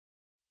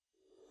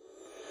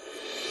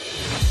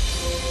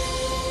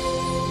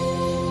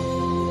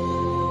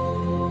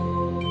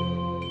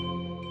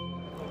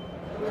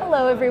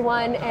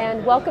everyone,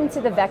 and welcome to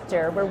The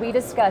Vector, where we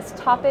discuss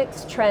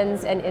topics,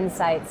 trends, and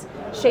insights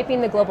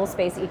shaping the global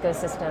space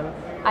ecosystem.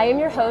 I am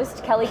your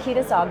host, Kelly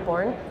Kiedis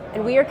Ogborn,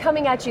 and we are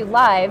coming at you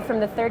live from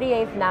the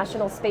 38th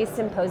National Space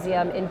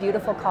Symposium in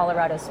beautiful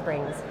Colorado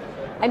Springs.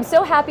 I'm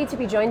so happy to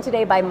be joined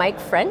today by Mike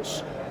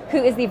French,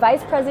 who is the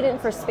Vice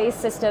President for Space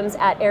Systems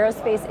at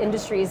Aerospace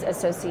Industries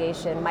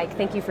Association. Mike,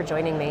 thank you for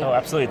joining me. Oh,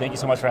 absolutely. Thank you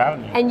so much for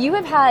having me. And you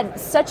have had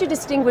such a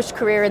distinguished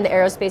career in the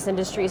aerospace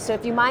industry, so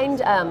if you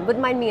wouldn't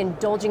mind me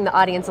indulging the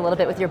audience a little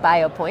bit with your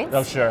bio points.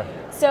 Oh, sure.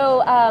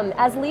 So,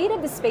 as lead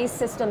of the Space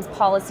Systems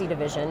Policy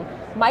Division,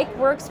 Mike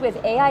works with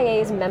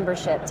AIA's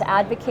membership to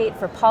advocate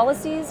for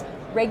policies,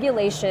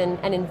 regulation,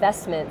 and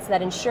investments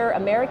that ensure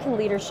American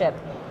leadership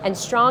and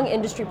strong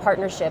industry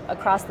partnership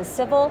across the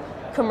civil,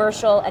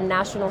 commercial, and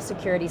national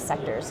security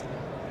sectors.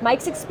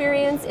 Mike's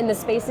experience in the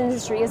space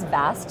industry is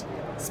vast,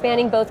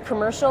 spanning both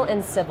commercial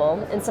and civil,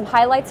 and some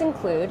highlights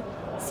include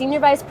Senior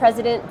Vice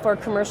President for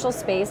Commercial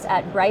Space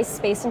at Bryce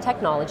Space and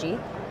Technology,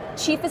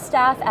 Chief of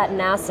Staff at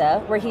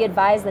NASA, where he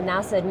advised the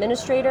NASA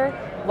Administrator,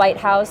 White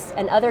House,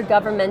 and other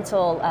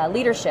governmental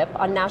leadership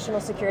on national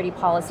security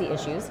policy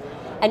issues.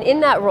 And in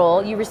that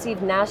role, you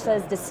received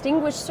NASA's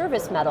Distinguished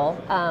Service Medal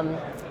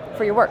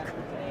for your work.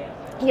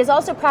 He has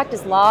also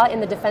practiced law in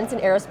the defense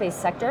and aerospace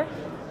sector,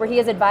 where he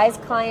has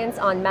advised clients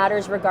on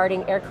matters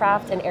regarding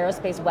aircraft and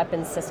aerospace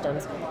weapons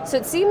systems. So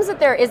it seems that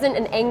there isn't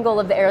an angle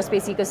of the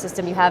aerospace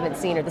ecosystem you haven't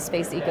seen, or the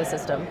space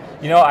ecosystem.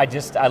 You know,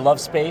 I love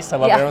space, I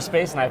love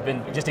aerospace, and I've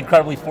been just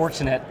incredibly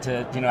fortunate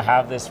to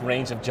have this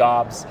range of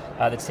jobs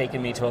that's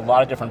taken me to a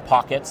lot of different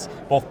pockets,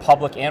 both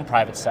public and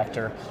private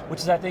sector, which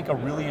is, I think, a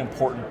really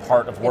important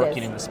part of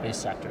working in the space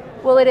sector.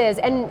 Well, it is,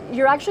 and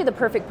you're actually the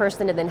perfect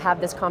person to then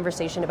have this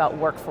conversation about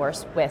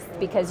workforce with,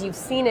 because you've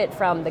seen it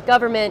from the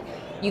government,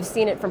 you've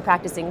seen it from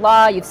practicing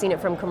law, you've seen it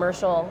from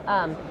commercial,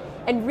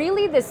 and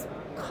really this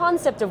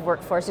concept of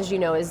workforce, as you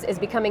know, is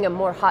becoming a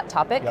more hot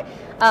topic.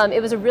 Yep.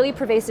 It was a really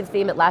pervasive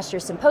theme at last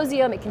year's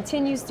symposium. It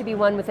continues to be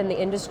one within the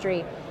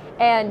industry.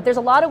 And there's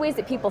a lot of ways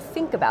that people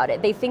think about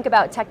it. They think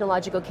about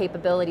technological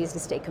capabilities to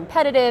stay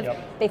competitive.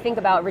 Yep. They think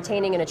about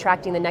retaining and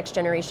attracting the next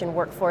generation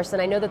workforce.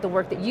 And I know that the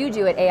work that you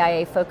do at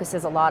AIA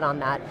focuses a lot on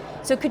that.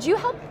 So could you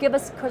help give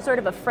us sort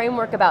of a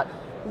framework about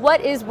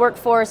what is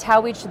workforce, how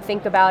we should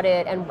think about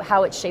it, and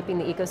how it's shaping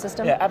the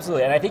ecosystem? Yeah,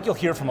 absolutely. And I think you'll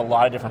hear from a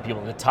lot of different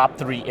people. The top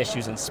three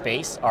issues in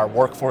space are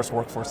workforce,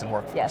 workforce, and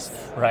workforce.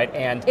 Yes. Right?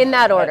 And in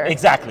that order.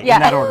 Exactly, yeah.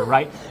 In that order,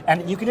 right?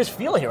 And you can just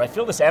feel it here. I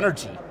feel this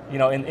energy,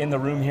 in the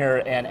room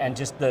here, and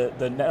just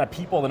the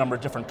people, the number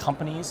of different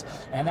companies,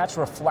 and that's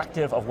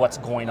reflective of what's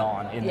going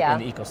on in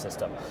the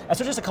ecosystem. And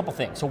so just a couple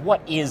things. So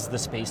what is the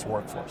space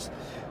workforce?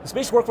 The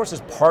space workforce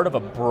is part of a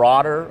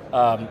broader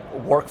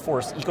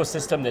workforce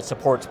ecosystem that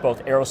supports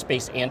both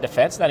aerospace and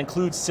defense. That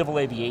includes civil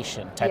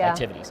aviation type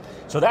activities.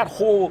 So that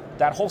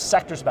whole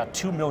sector is about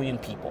 2 million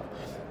people.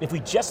 If we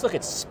just look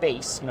at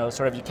space,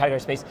 sort of you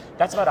categorize space,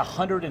 that's about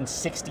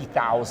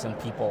 160,000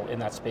 people in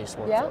that space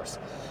workforce.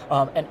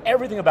 Yeah. And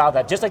everything about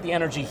that, just like the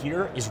energy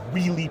here, is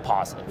really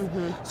positive.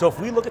 Mm-hmm. So if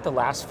we look at the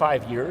last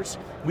 5 years,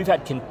 we've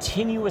had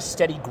continuous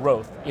steady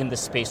growth in the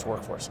space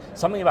workforce.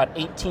 Something about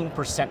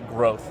 18%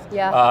 growth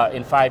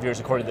in 5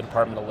 years, according to the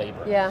Department of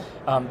Labor. Yeah.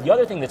 The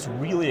other thing that's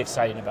really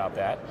exciting about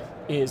that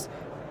is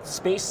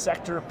space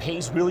sector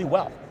pays really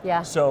well.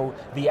 Yeah. So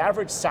the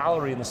average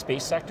salary in the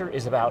space sector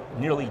is about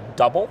nearly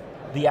double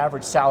the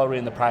average salary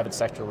in the private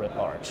sector writ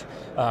large.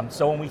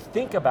 So when we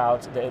think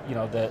about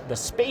the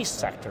space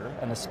sector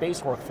and the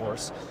space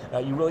workforce,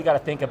 you really got to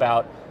think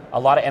about a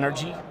lot of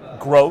energy,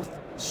 growth,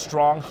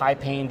 strong,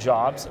 high-paying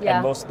jobs,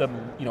 and most of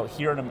them,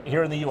 here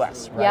in the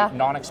U.S., right? Yeah.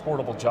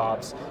 Non-exportable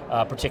jobs,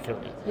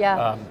 particularly.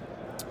 Yeah.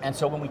 And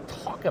so when we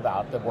talk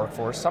about the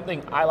workforce,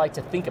 something I like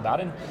to think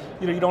about, and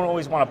you don't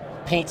always want to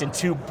paint in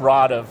too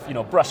broad of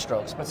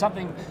brushstrokes, but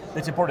something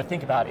that's important to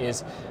think about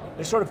is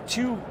there's sort of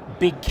two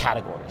big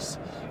categories.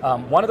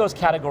 One of those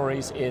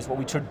categories is what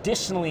we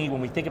traditionally,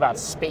 when we think about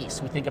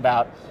space, we think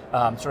about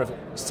sort of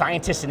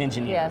scientists and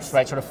engineers,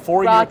 right? Sort of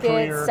four-year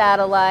career. Rockets,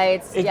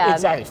 satellites,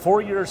 Exactly,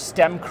 four-year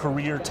STEM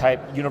career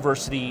type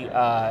university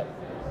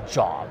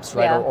jobs,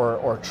 right?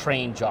 Or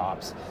trained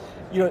jobs.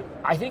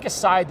 I think a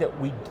side that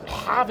we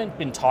haven't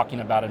been talking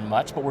about it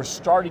much, but we're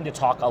starting to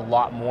talk a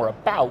lot more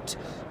about,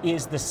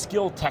 is the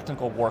skilled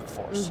technical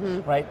workforce,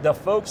 right? The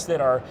folks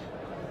that are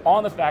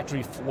on the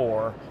factory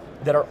floor,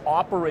 that are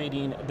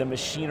operating the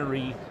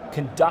machinery,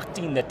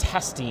 conducting the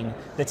testing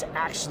that's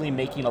actually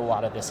making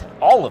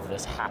all of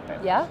this happen.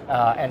 Yeah.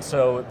 And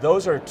so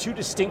those are two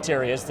distinct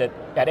areas that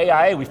at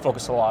AIA we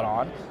focus a lot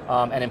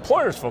on, and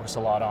employers focus a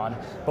lot on,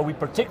 but we've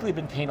particularly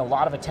been paying a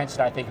lot of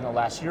attention, I think, in the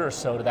last year or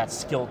so to that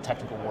skilled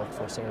technical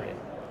workforce area.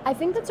 I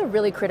think that's a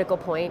really critical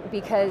point,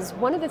 because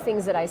one of the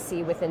things that I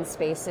see within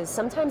space is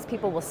sometimes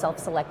people will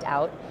self-select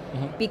out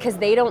because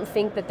they don't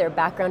think that their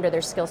background or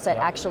their skill set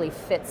actually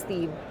fits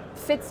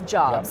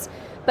jobs.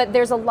 But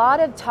there's a lot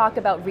of talk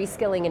about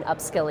reskilling and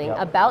upskilling,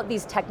 about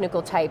these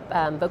technical type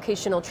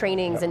vocational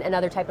trainings and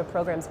other type of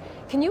programs.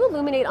 Can you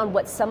illuminate on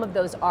what some of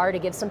those are to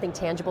give something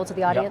tangible to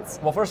the audience?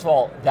 Well, first of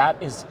all,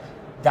 that is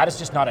that is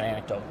just not an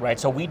anecdote, right?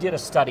 So we did a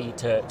study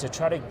to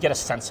try to get a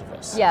sense of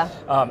this. Yeah.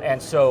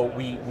 And so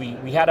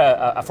we had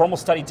a formal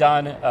study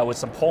done with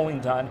some polling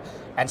done,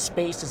 and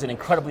space is an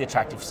incredibly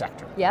attractive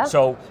sector. Yeah.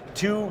 So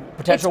two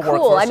potential it's cool.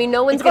 workforce. I mean,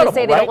 no one's going to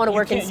say they don't want to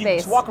work in space. You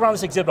just walk around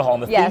this exhibit hall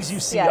and the things you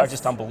see are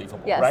just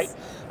unbelievable, right?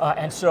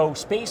 And so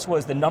space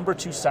was the number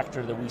 2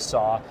 sector that we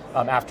saw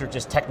after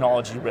just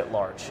technology writ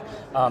large.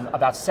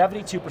 About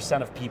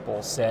 72% of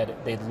people said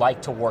they'd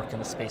like to work in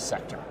the space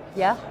sector.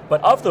 Yeah.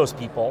 But of those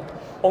people,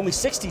 only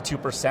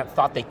 62%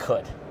 thought they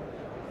could.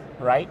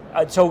 Right?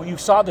 So you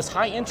saw this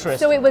high interest.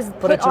 So it was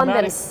put on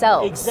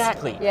themselves.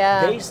 Exactly.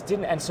 Yeah. They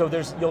didn't, and so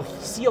you'll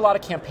see a lot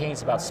of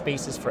campaigns about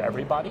spaces for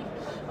everybody,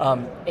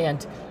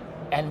 and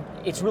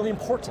it's really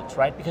important,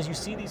 right? Because you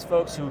see these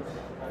folks who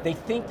they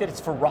think that it's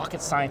for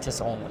rocket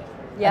scientists only.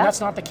 Yeah. And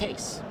that's not the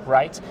case,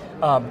 right?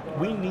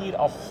 We need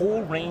a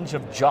whole range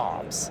of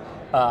jobs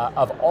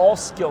of all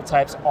skill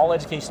types, all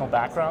educational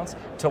backgrounds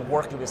to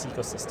work in this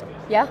ecosystem.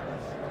 Yeah.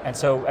 And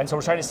so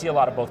we're trying to see a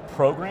lot of both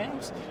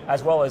programs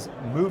as well as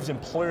moves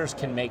employers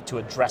can make to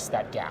address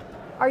that gap.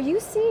 Are you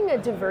seeing a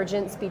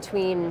divergence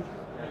between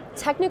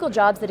technical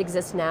jobs that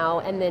exist now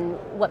and then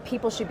what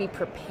people should be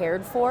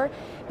prepared for?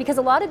 Because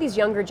a lot of these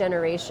younger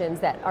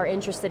generations that are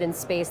interested in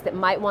space that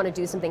might want to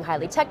do something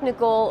highly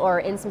technical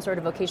or in some sort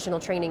of vocational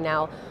training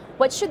now,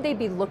 what should they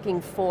be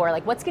looking for?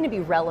 Like, what's going to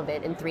be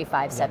relevant in 3,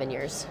 5, 7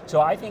 years?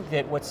 So I think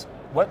that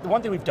the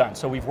one thing we've done,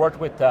 so we've worked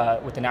with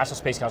the National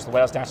Space Council, the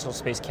White House National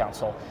Space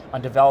Council,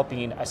 on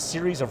developing a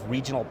series of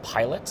regional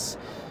pilots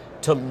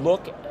to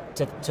look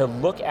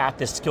at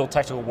this skilled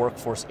technical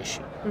workforce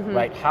issue,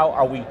 right? How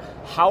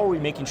are we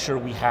making sure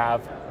we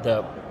have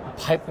the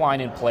pipeline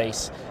in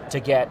place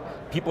to get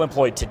people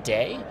employed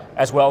today,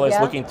 as well as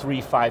looking 3,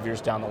 5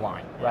 years down the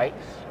line, right?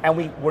 And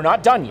we're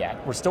not done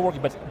yet. We're still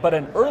working, but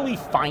an early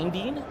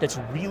finding that's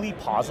really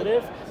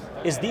positive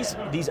is these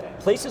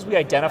places we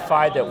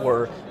identified that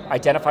were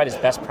identified as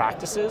best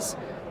practices,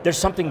 there's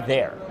something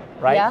there,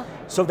 right? Yeah.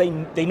 So they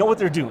know what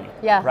they're doing,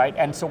 right?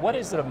 And so what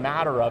is it a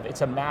matter of?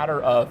 It's a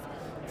matter of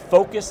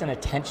focus and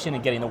attention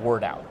and getting the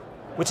word out,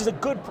 which is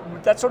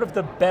that's sort of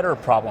the better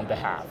problem to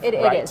have. It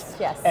is,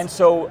 yes. And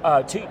so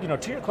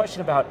to your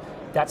question about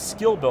that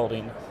skill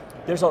building,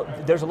 there's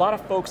a lot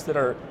of folks that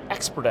are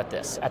expert at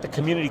this at the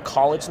community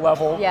college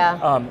level,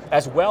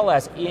 as well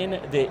as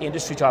in the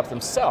industry jobs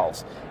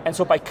themselves. And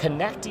so by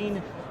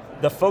connecting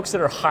the folks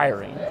that are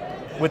hiring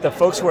with the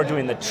folks who are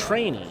doing the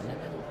training,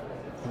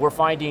 we're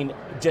finding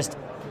just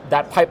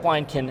that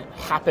pipeline can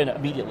happen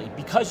immediately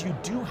because you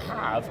do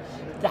have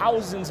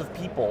thousands of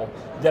people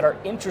that are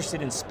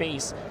interested in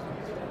space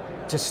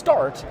to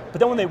start, but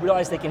then when they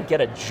realize they can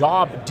get a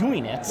job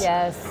doing it,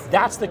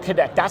 that's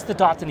the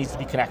dot that needs to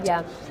be connected.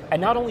 Yeah.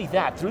 And not only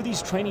that, through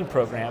these training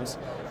programs,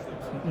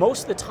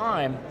 most of the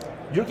time,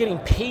 you're getting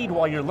paid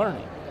while you're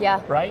learning,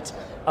 right?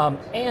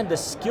 And the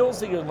skills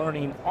that you're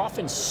learning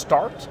often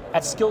start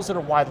at skills that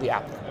are widely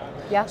applicable.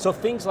 Yeah. So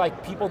things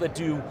like people that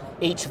do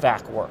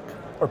HVAC work,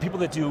 or people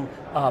that do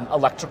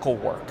electrical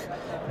work,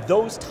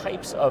 those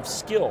types of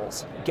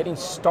skills, getting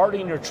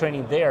started in your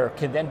training there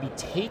can then be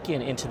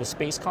taken into the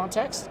space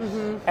context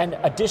and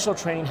additional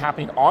training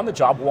happening on the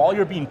job while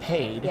you're being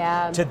paid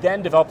to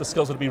then develop the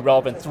skills that will be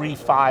relevant 3,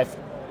 5,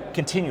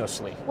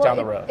 continuously down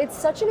the road. It's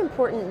such an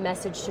important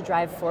message to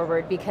drive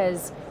forward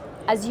because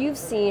as you've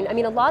seen, I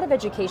mean, a lot of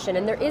education,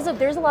 and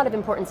there's a lot of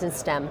importance in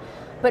STEM,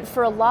 but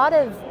for about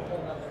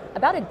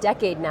a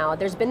decade now,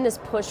 there's been this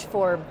push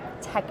for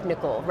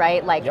technical,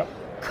 right? Like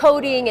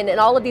coding and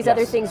all of these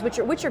other things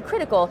which are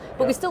critical,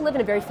 but we still live in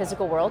a very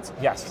physical world.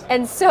 Yes.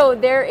 And so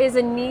there is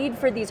a need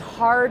for these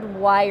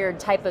hardwired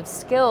type of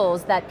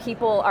skills that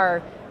people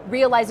are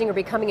realizing are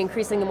becoming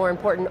increasingly more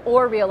important,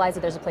 or realize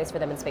that there's a place for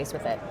them in space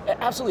with it.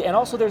 Absolutely, and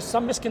also there's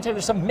some misconception,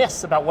 there's some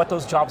myths about what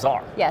those jobs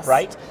are. Yes.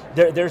 Right?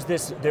 There's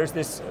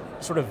this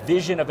sort of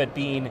vision of it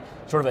being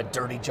sort of a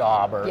dirty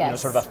job, or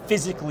sort of a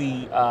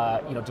physically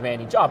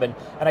demanding job, and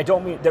I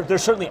don't mean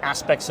there's certainly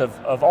aspects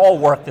of all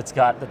work that's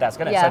going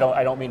to. So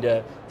I don't mean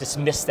to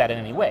dismiss that in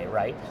any way,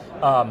 right?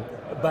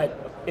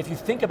 But if you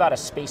think about a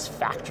space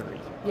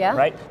factory,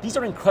 right? These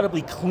are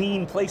incredibly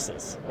clean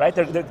places, right?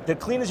 They're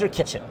clean as your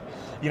kitchen.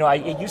 I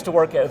used to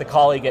work with a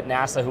colleague at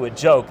NASA who would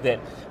joke that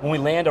when we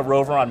land a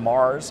rover on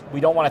Mars, we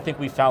don't want to think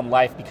we found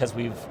life because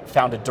we've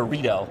found a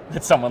Dorito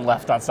that someone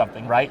left on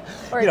something, right?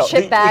 Or a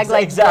chip bag,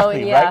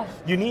 exactly, right?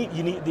 You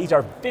need. These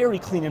are very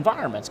clean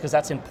environments because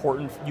that's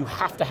important. You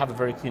have to have a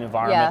very clean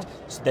environment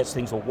so that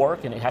things will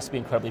work, and it has to be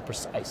incredibly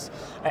precise.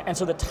 And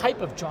so the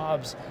type of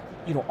jobs,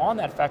 on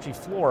that factory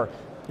floor,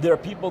 there are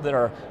people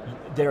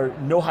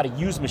that know how to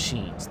use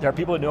machines. There are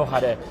people that know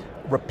how to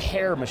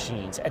repair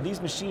machines, and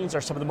these machines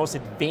are some of the most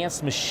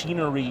advanced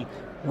machinery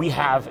we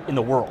have in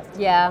the world.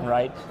 Yeah.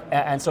 Right?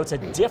 And so it's a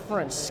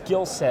different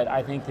skill set,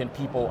 I think, than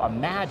people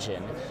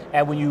imagine.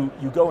 And when you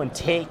go and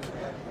take,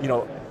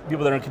 people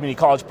that are in community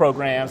college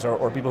programs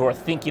or people who are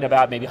thinking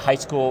about maybe high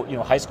school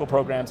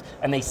programs,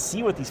 and they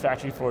see what these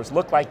factory floors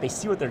look like, they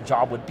see what their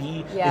job would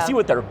be, they see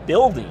what they're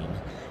building,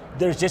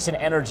 there's just an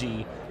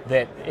energy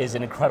that is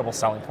an incredible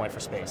selling point for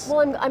space.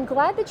 Well, I'm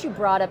glad that you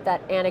brought up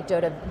that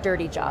anecdote of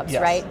dirty jobs,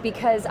 yes. right?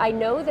 Because I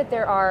know that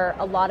there are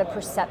a lot of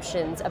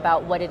perceptions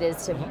about what it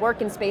is to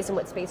work in space and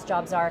what space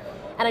jobs are.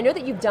 And I know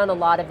that you've done a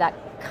lot of that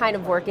kind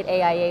of work at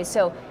AIA.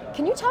 So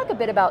can you talk a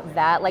bit about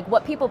that? Like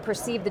what people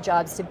perceive the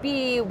jobs to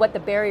be, what the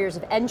barriers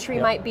of entry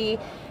might be?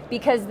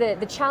 Because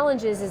the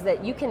challenge is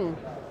that you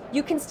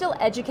can still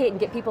educate and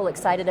get people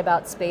excited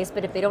about space,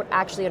 but if they don't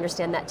actually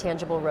understand that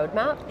tangible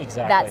roadmap,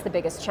 that's the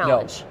biggest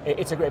challenge. No,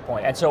 it's a great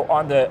point. And so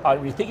when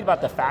you're thinking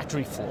about the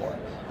factory floor,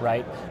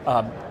 right,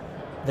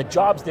 the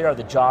jobs there are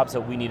the jobs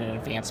that we need in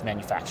advanced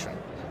manufacturing.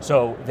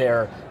 So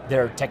they're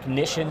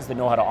technicians that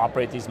know how to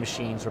operate these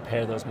machines,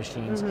 repair those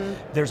machines.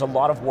 There's a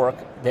lot of work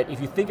that if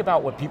you think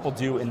about what people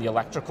do in the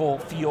electrical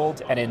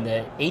field and in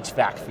the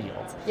HVAC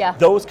field,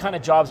 those kind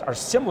of jobs are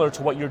similar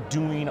to what you're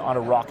doing on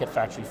a rocket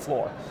factory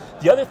floor.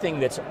 The other thing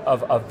that's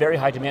of very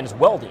high demand is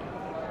welding,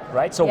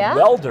 right? So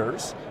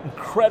welders,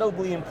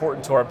 incredibly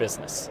important to our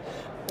business.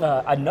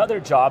 Another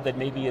job that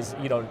maybe is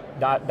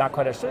not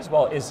quite understood as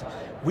well is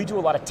we do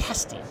a lot of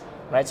testing.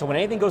 Right, so when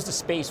anything goes to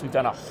space, we've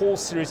done a whole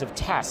series of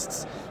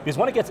tests because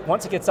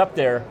once it gets up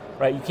there,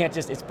 right, you can't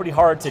just, it's pretty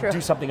hard to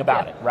do something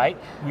about it, right?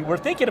 We're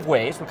thinking of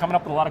ways, we're coming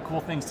up with a lot of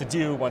cool things to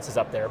do once it's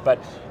up there, but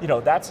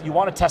you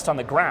want to test on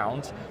the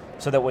ground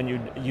so that when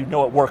you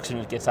know it works when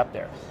it gets up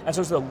there. And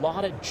so there's a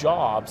lot of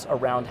jobs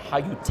around how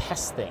you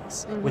test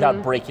things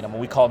without breaking them,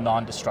 what we call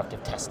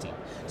non-destructive testing.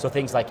 So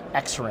things like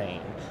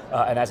X-raying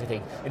and that sort of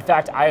thing. In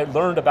fact, I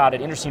learned about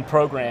an interesting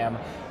program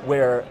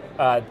where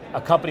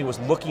a company was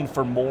looking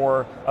for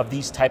more of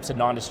these types of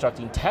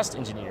non-destructing test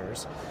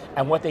engineers,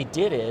 and what they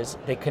did is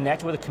they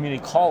connected with a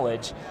community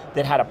college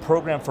that had a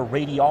program for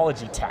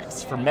radiology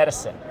techs, for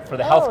medicine, for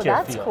the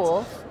healthcare field.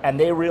 Cool. And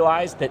they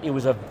realized that it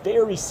was a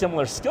very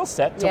similar skill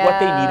set to what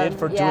they needed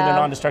for doing the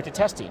non-destructive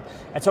testing.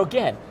 And so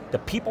again, the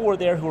people were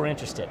there who were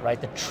interested, right?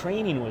 The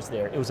training was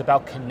there. It was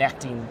about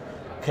connecting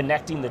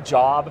the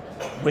job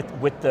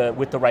with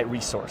the right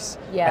resource.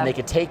 And they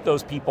could take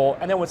those people,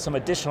 and then with some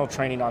additional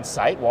training on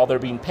site while they're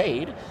being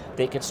paid,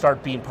 they could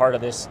start being part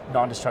of this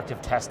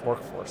non-destructive test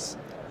workforce.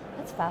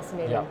 That's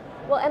fascinating.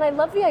 Well, and I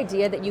love the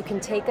idea that you can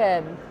take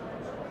a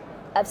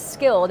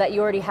skill that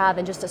you already have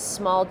and just a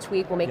small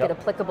tweak will make it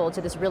applicable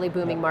to this really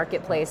booming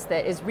marketplace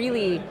that is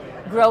really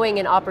growing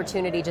in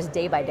opportunity just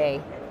day by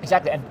day.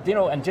 Exactly, and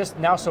and just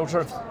now, so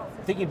sort of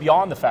thinking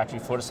beyond the factory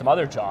floor to some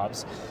other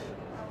jobs,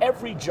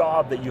 every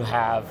job that you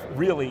have,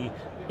 really,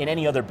 in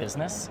any other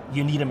business,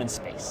 you need them in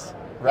space,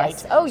 right?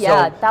 Yes. Oh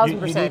yeah, so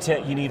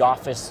 1000%. You need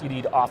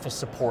office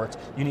support,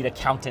 you need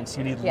accountants,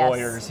 you need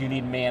lawyers, you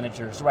need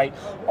managers, right?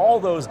 All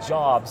those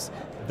jobs,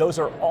 those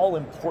are all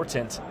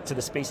important to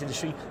the space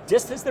industry,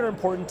 just as they're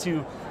important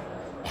to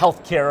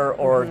healthcare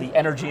or the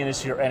energy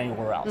industry or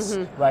anywhere else,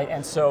 right?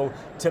 And so,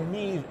 to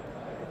me,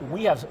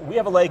 we have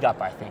a leg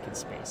up, I think, in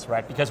space,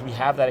 right? Because we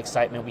have that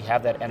excitement, we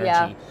have that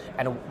energy,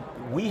 and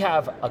we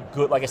have a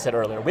good, like I said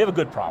earlier, we have a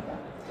good problem.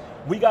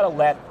 We got to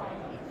let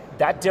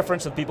that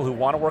difference of people who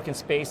want to work in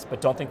space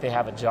but don't think they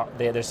have a job,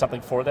 there's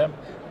something for them,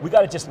 we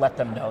got to just let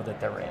them know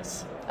that there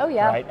is. Oh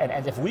yeah. Right?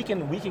 And if we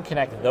can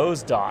connect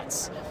those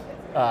dots,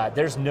 I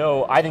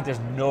think there's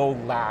no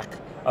lack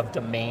of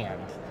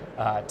demand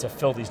to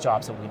fill these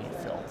jobs that we need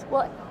filled.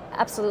 Well,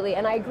 absolutely,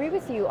 and I agree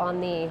with you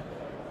on the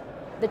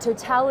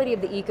totality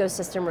of the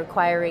ecosystem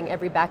requiring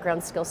every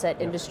background, skill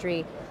set,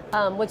 industry.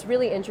 What's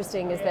really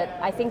interesting is that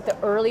I think the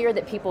earlier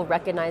that people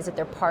recognize that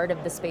they're part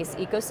of the space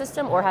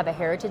ecosystem or have a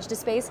heritage to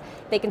space,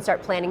 they can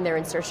start planning their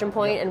insertion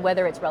point, and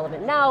whether it's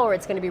relevant now or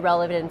it's going to be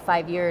relevant in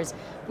 5 years.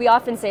 We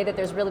often say that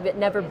there's really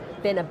never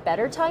been a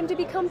better time to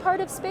become part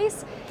of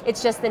space.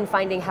 It's just then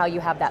finding how you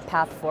have that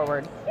path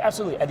forward.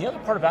 Absolutely, and the other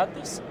part about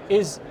this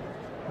is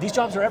these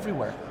jobs are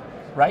everywhere.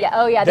 Right? Yeah.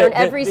 Oh, yeah. They're in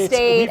every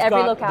state,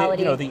 every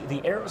locality.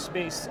 The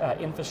aerospace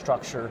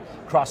infrastructure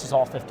crosses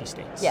all 50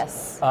 states.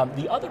 Yes.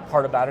 The other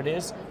part about it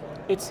is,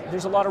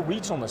 there's a lot of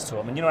regionalness to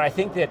them, and I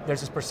think that there's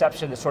this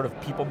perception that sort of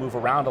people move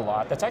around a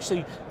lot. That's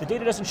actually, the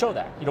data doesn't show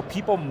that.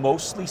 People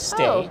mostly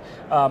stay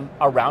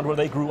around where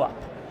they grew up.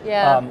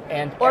 Yeah.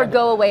 And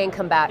go away and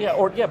come back.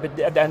 Yeah.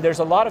 But there's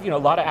a lot of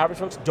average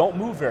folks don't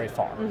move very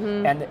far,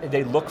 and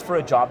they look for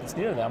a job that's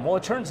near them. Well,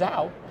 it turns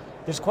out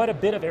there's quite a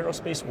bit of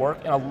aerospace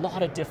work in a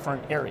lot of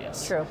different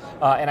areas. True.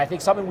 And I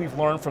think something we've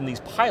learned from these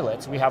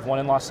pilots, we have one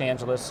in Los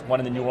Angeles, one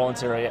in the New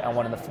Orleans area, and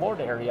one in the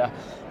Florida area,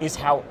 is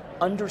how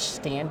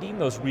understanding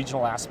those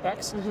regional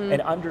aspects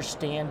and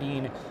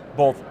understanding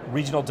both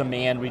regional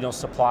demand, regional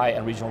supply,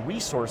 and regional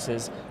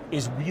resources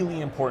is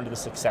really important to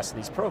the success of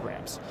these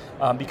programs.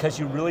 Because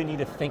you really need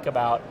to think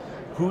about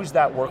who's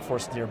that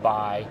workforce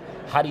nearby,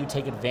 how do you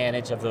take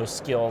advantage of those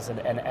skills,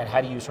 and how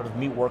do you sort of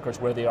meet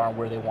workers where they are and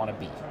where they want to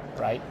be,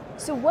 right?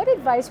 So what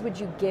advice would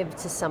you give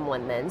to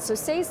someone then? So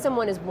say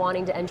someone is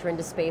wanting to enter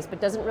into space but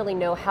doesn't really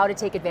know how to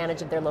take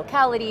advantage of their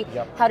locality,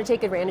 how to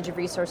take advantage of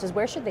resources.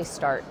 Where should they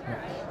start?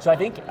 So I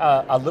think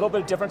a little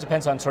bit of difference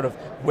depends on sort of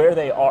where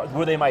they are,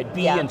 where they might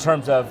be in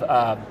terms of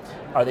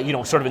are they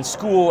sort of in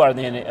school? Are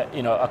they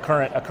in a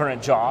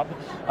current job?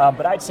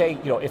 But I'd say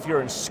if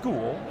you're in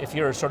school, if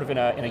you're sort of in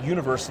a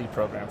university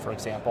program, for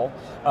example,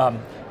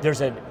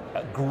 there's a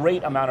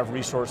great amount of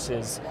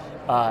resources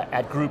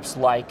at groups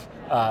like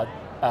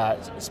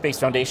Space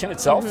Foundation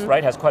itself,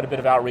 right, has quite a bit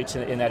of outreach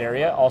in that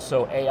area.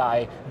 Also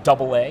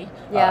AIAA,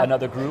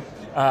 another group.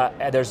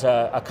 There's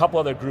a couple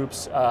other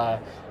groups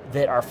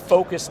that are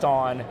focused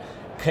on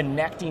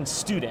connecting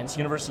students,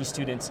 university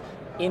students,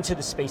 into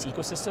the space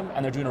ecosystem,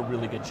 and they're doing a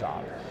really good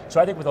job. So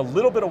I think with a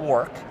little bit of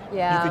work,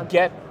 you could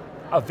get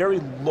a very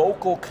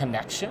local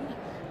connection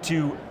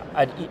to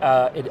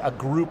a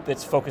group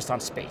that's focused on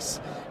space.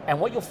 And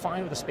what you'll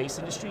find with the space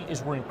industry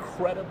is we're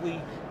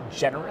incredibly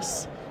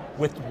generous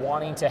with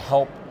wanting to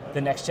help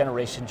the next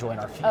generation join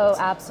our field. Oh,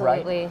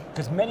 absolutely.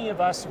 Because many of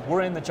us,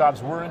 we're in the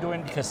jobs we're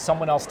doing because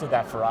someone else did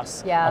that for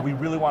us, and we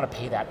really want to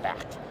pay that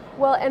back.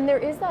 Well, and there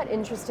is that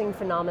interesting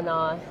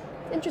phenomena,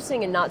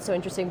 interesting and not so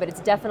interesting, but it's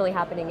definitely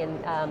happening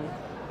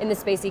in the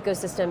space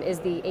ecosystem, is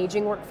the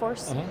aging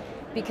workforce.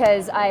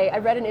 Because I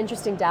read an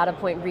interesting data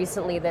point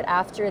recently that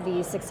after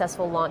the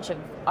successful launch of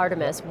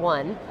Artemis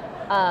 1,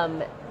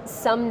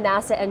 some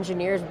NASA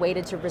engineers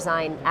waited to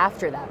resign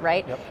after that,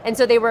 right? And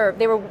so they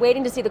were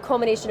waiting to see the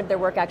culmination of their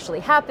work actually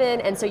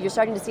happen, and so you're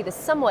starting to see this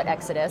somewhat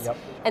exodus,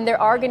 and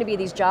there are going to be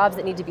these jobs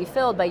that need to be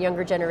filled by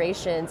younger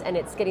generations, and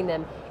it's getting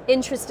them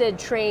interested,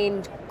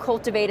 trained,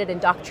 cultivated,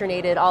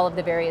 indoctrinated, all of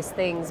the various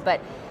things,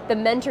 but the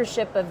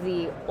mentorship of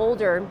the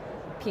older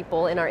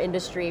people in our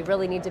industry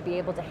really need to be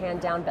able to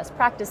hand down best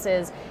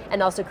practices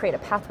and also create a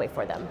pathway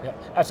for them. Yeah,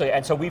 absolutely.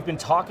 And so we've been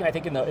talking, I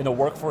think, in the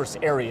workforce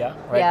area,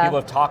 right? People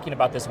are talking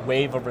about this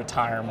wave of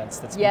retirements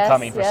that's been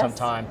coming for some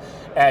time.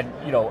 And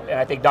and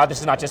I think this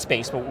is not just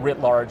space, but writ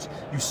large,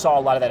 you saw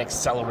a lot of that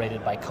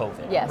accelerated by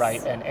COVID,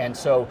 right? And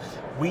so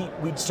we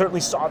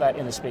certainly saw that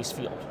in the space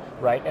field,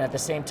 right? And at the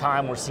same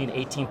time, we're seeing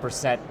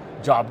 18%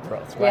 job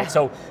growth, right?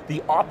 So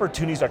the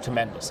opportunities are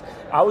tremendous.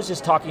 I was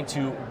just talking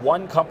to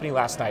one company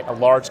last night, a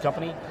large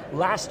company.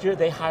 Last year,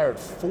 they hired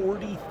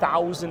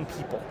 40,000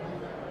 people.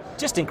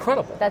 Just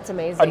incredible. That's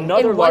amazing.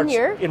 In 1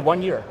 year? In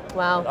 1 year.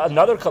 Wow.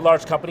 Another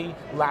large company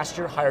last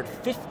year hired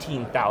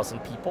 15,000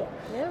 people,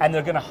 and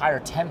they're going to hire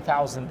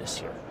 10,000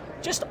 this year.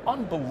 Just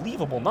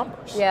unbelievable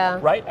numbers,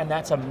 right? And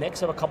that's a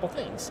mix of a couple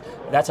things.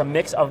 That's a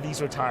mix of these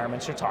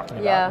retirements you're talking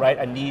about, right?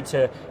 A need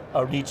to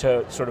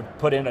sort of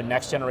put in a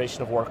next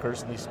generation of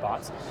workers in these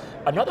spots.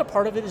 Another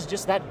part of it is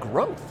just that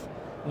growth,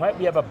 right?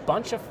 We have a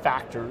bunch of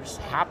factors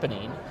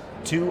happening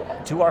to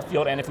our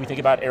field, and if we think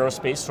about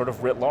aerospace sort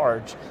of writ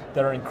large,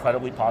 that are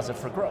incredibly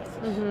positive for growth.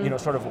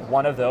 Sort of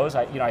one of those,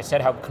 I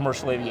said how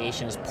commercial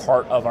aviation is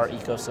part of our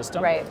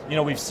ecosystem. Right.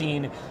 We've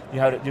seen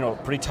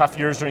pretty tough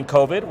years during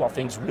COVID while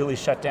things really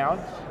shut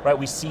down, right?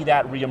 We see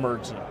that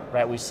reemerging,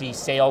 right? We see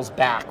sales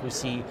back. We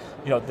see,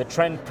 the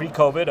trend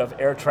pre-COVID of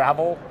air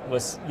travel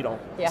was,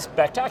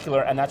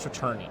 spectacular, and that's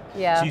returning.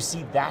 So you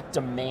see that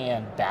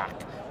demand back.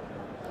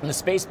 In the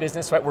space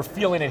business, right, we're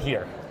feeling it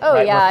here. Oh,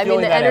 right? I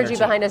mean, the energy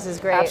behind us is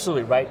great.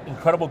 Absolutely, right?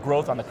 Incredible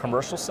growth on the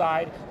commercial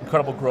side,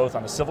 incredible growth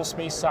on the civil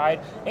space side,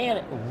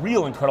 and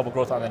real incredible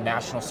growth on the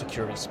national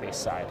security space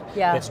side.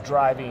 That's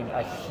driving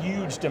a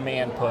huge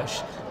demand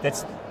push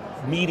that's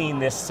meeting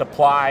this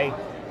supply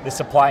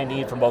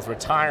need from both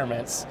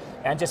retirements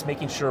and just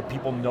making sure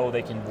people know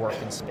they can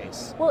work in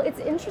space. Well, it's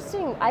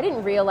interesting. I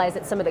didn't realize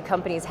that some of the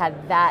companies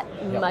had that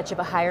much of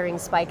a hiring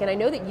spike, and I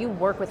know that you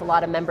work with a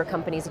lot of member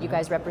companies that you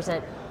guys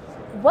represent.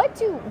 What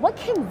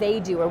can they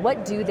do, or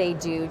what do they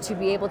do to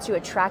be able to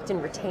attract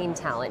and retain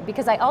talent?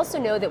 Because I also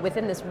know that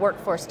within this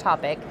workforce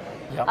topic,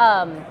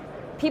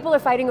 people are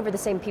fighting over the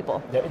same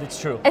people.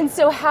 It's true. And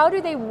so how do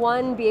they,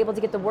 one, be able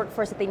to get the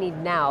workforce that they need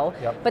now,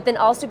 but then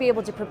also be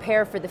able to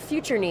prepare for the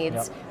future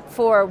needs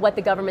for what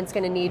the government's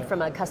going to need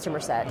from a customer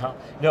set?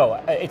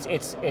 No, it's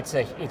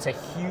a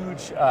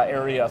huge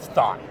area of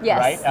thought,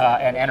 right?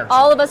 And energy.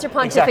 All of us are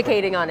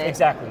pontificating on it.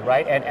 Exactly,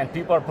 right? And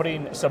people are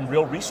putting some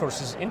real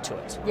resources into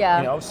it.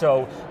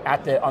 So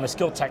on the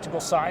skilled technical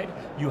side,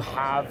 you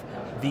have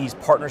these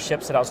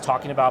partnerships that I was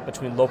talking about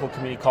between local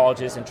community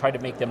colleges and try to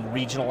make them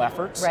regional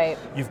efforts. Right.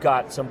 You've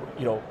got some,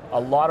 a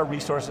lot of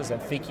resources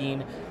and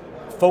thinking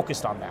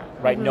focused on that,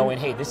 right? Knowing,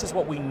 hey, this is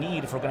what we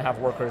need if we're going to have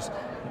workers,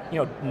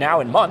 now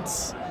in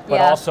months, but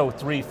also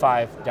 3,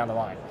 5 down the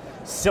line.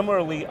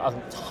 Similarly, a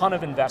ton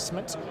of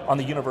investment on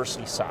the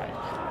university side.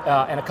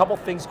 And a couple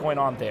things going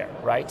on there,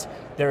 right?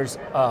 There's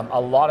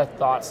a lot of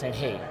thought saying,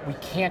 hey, we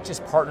can't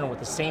just partner with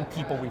the same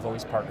people we've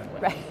always partnered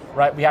with,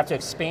 right? We have to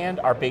expand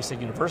our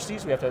basic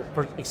universities. We have to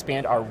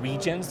expand our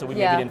regions that we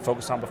maybe didn't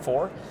focus on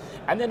before.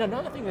 And then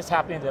another thing that's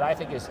happening that I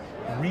think is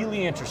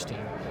really interesting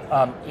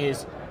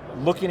is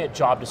looking at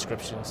job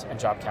descriptions and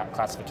job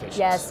classifications.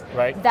 Yes,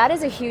 right? That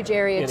is a huge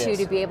area too,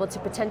 to be able to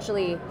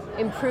potentially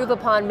improve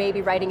upon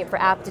maybe writing it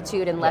for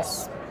aptitude and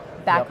less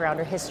background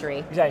or history.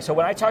 Exactly. So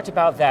when I talked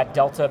about that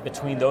delta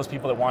between those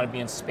people that want to be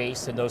in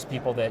space and those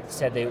people that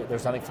said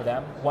there's nothing for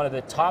them,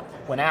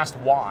 when asked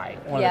why,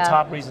 one of the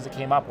top reasons that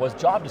came up was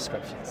job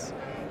descriptions.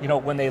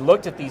 When they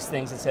looked at these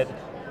things and said,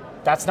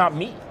 that's not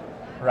me.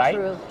 right?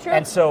 True.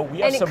 And so we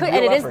have some real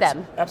and it efforts. is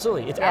them.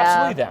 Absolutely, it's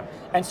absolutely them.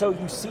 And so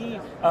you see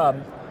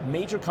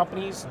major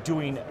companies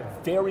doing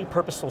very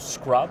purposeful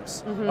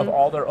scrubs of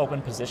all their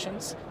open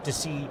positions to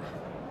see,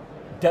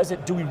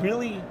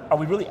 are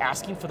we really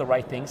asking for the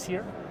right things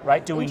here,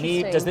 right?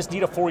 Does this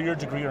need a 4-year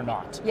degree or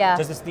not? Yeah.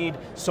 Does this need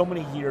so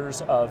many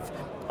years of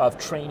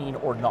training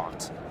or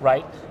not,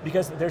 right?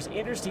 Because there's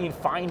interesting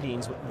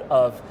findings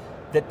of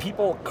that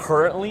people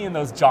currently in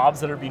those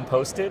jobs that are being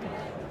posted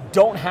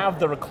don't have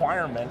the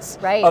requirements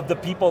of the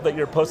people that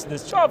you're posting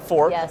this job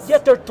for,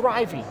 yet they're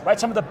thriving, right?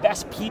 Some of the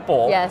best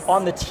people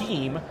on the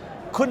team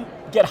couldn't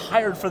get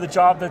hired for the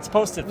job that's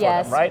posted for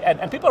them, right?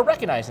 And people are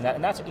recognizing that,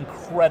 and that's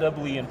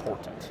incredibly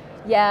important.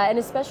 Yeah, and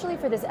especially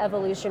for this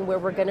evolution where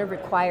we're going to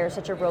require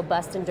such a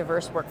robust and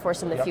diverse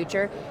workforce in the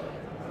future.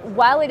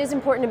 While it is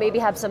important to maybe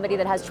have somebody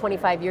that has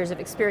 25 years of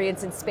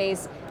experience in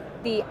space,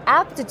 the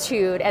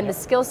aptitude and the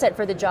skill set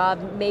for the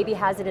job maybe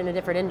has it in a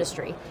different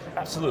industry.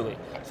 Absolutely.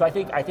 So I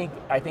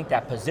think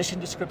that position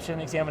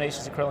description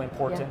examination is incredibly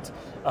important.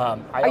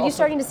 Are you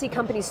starting to see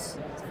companies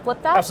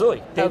flip that?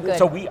 Absolutely. Good.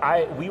 So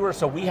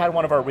we had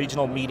one of our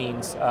regional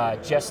meetings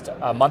just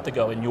a month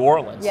ago in New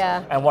Orleans.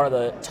 Yeah. And one of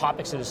the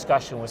topics of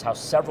discussion was how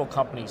several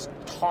companies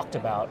talked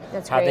about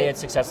how they had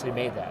successfully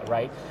made that,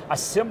 right? A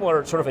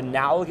similar sort of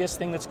analogous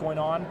thing that's going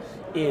on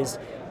is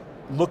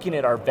looking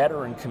at our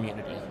veteran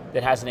community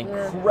that has an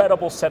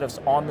incredible set of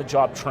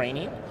on-the-job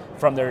training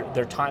from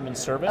their time in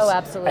service. Oh,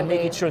 absolutely. And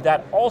making sure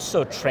that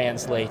also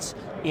translates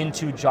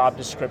into job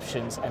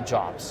descriptions and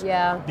jobs.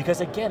 Yeah.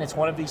 Because again, it's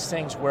one of these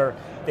things where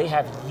they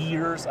have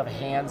years of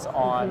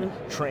hands-on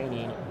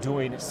training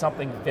doing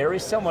something very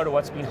similar to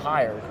what's being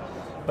hired,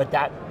 but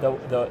that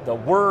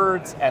the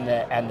words and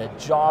the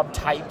job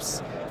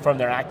types from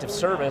their active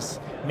service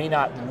may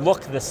not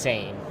look the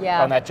same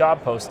on that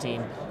job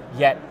posting,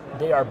 yet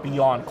they are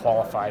beyond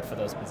qualified for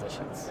those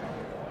positions.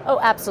 Oh,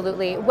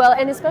 absolutely. Well,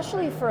 and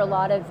especially for a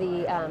lot of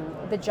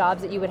the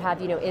jobs that you would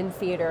have, in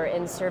theater,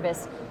 in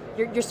service,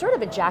 you're sort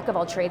of a jack of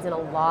all trades in a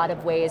lot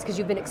of ways because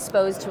you've been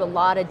exposed to a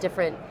lot of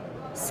different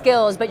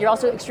skills, but you're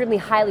also extremely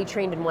highly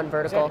trained in one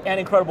vertical. And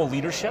incredible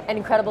leadership. And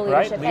incredible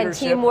leadership. Right? And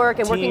teamwork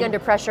and working under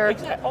pressure.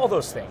 Exactly. All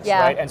those things,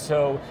 right? And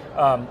so,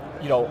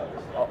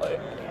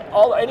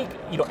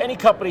 any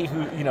company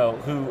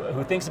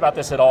who thinks about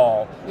this at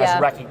all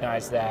has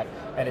recognized that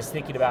and is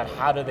thinking about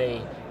how do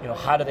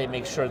they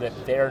make sure that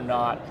they're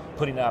not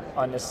putting up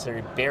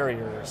unnecessary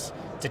barriers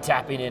to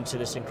tapping into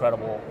this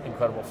incredible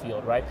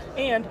field, right?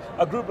 And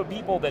a group of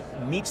people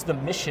that meets the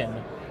mission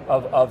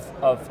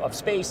of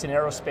space and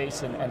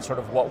aerospace and sort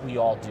of what we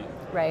all do.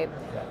 Right.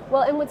 Yeah.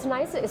 Well, and what's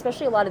nice,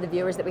 especially a lot of the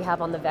viewers that we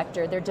have on the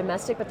Vector, they're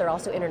domestic, but they're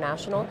also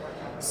international.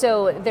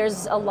 So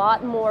there's a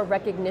lot more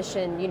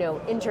recognition,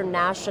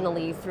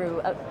 internationally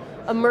through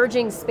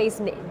emerging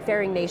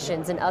spacefaring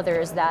nations and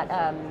others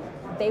that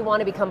they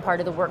want to become part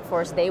of the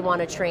workforce, they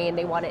want to train,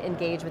 they want to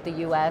engage with the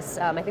U.S.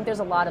 I think there's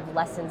a lot of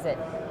lessons that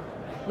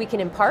we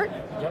can impart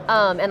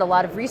and a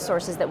lot of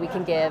resources that we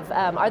can give.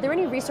 Are there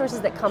any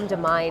resources that come to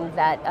mind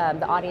that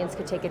the audience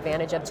could take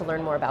advantage of to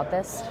learn more about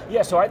this?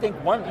 Yeah, so I think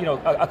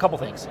a couple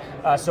things.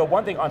 So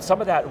one thing, on some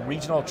of that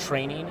regional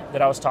training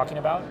that I was talking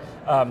about,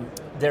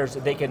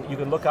 you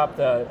can look up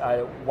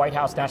the White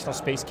House National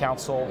Space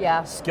Council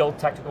Skilled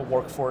Technical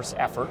Workforce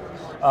effort,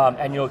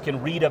 and you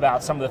can read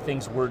about some of the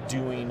things we're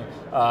doing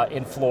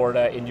in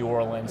Florida, in New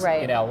Orleans,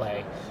 in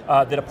LA.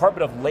 The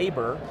Department of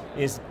Labor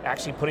is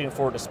actually putting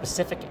forward a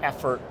specific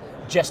effort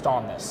just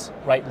on this,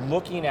 right?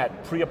 Looking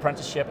at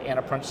pre-apprenticeship and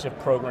apprenticeship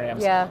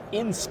programs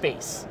in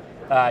space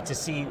to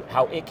see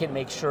how it can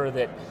make sure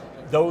that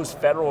those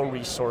federal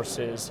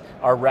resources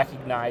are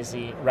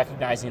recognizing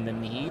the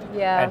need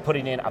and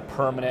putting in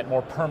a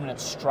more permanent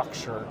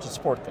structure to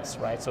support this,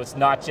 right? So it's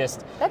not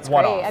just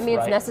one-off. Great. I mean,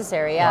 it's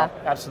necessary, No,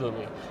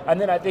 absolutely.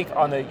 And then I think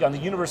on the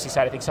university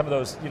side, I think some of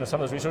those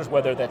resources,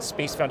 whether that's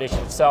Space Foundation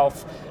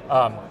itself,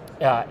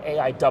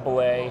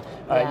 AIAA,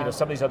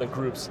 some of these other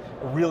groups,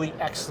 really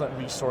excellent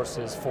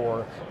resources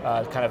for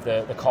kind of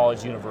the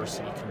college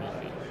university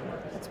community.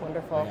 That's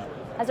wonderful. Yeah.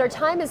 As our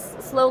time is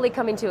slowly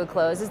coming to a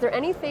close, is there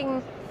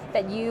anything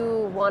that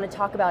you want to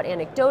talk about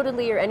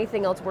anecdotally or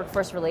anything else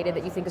workforce related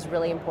that you think is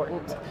really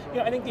important?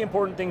 I think the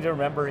important thing to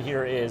remember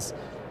here is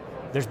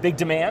there's big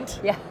demand.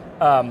 Yeah.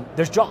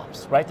 There's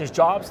jobs, right? There's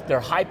jobs,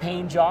 they're high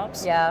paying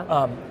jobs.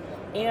 Yeah.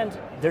 And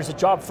there's a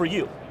job for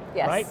you,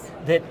 right?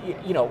 That,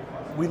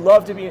 we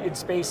love to be in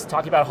space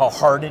talking about how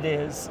hard it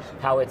is,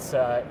 how it's,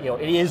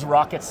 it is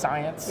rocket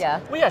science. Yeah.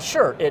 Well, yeah,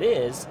 sure, it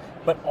is,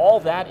 but all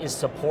that is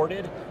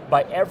supported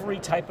by every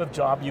type of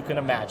job you can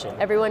imagine.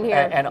 Everyone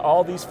here. And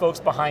all these folks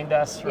behind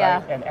us,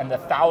 right? And the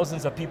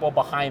thousands of people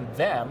behind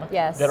them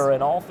that are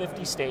in all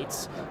 50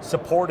 states,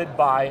 supported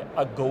by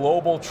a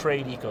global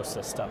trade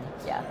ecosystem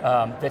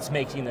that's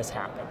making this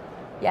happen.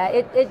 Yeah,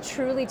 it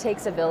truly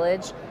takes a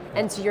village.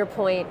 And to your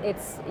point,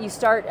 you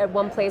start at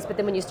one place, but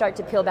then when you start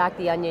to peel back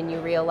the onion, you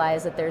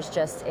realize that there's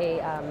just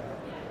a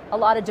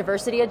lot of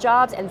diversity of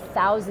jobs and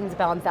thousands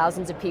upon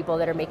thousands of people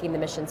that are making the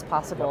missions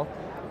possible.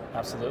 Yep.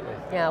 Absolutely.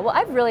 Yeah, well,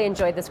 I've really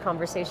enjoyed this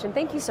conversation.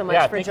 Thank you so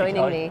much for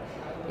joining me.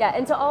 Yeah,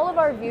 and to all of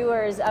our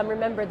viewers,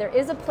 remember there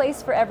is a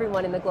place for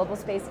everyone in the global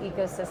space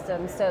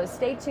ecosystem, so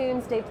stay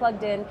tuned, stay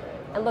plugged in,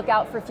 and look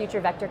out for future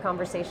Vector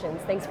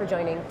conversations. Thanks for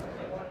joining.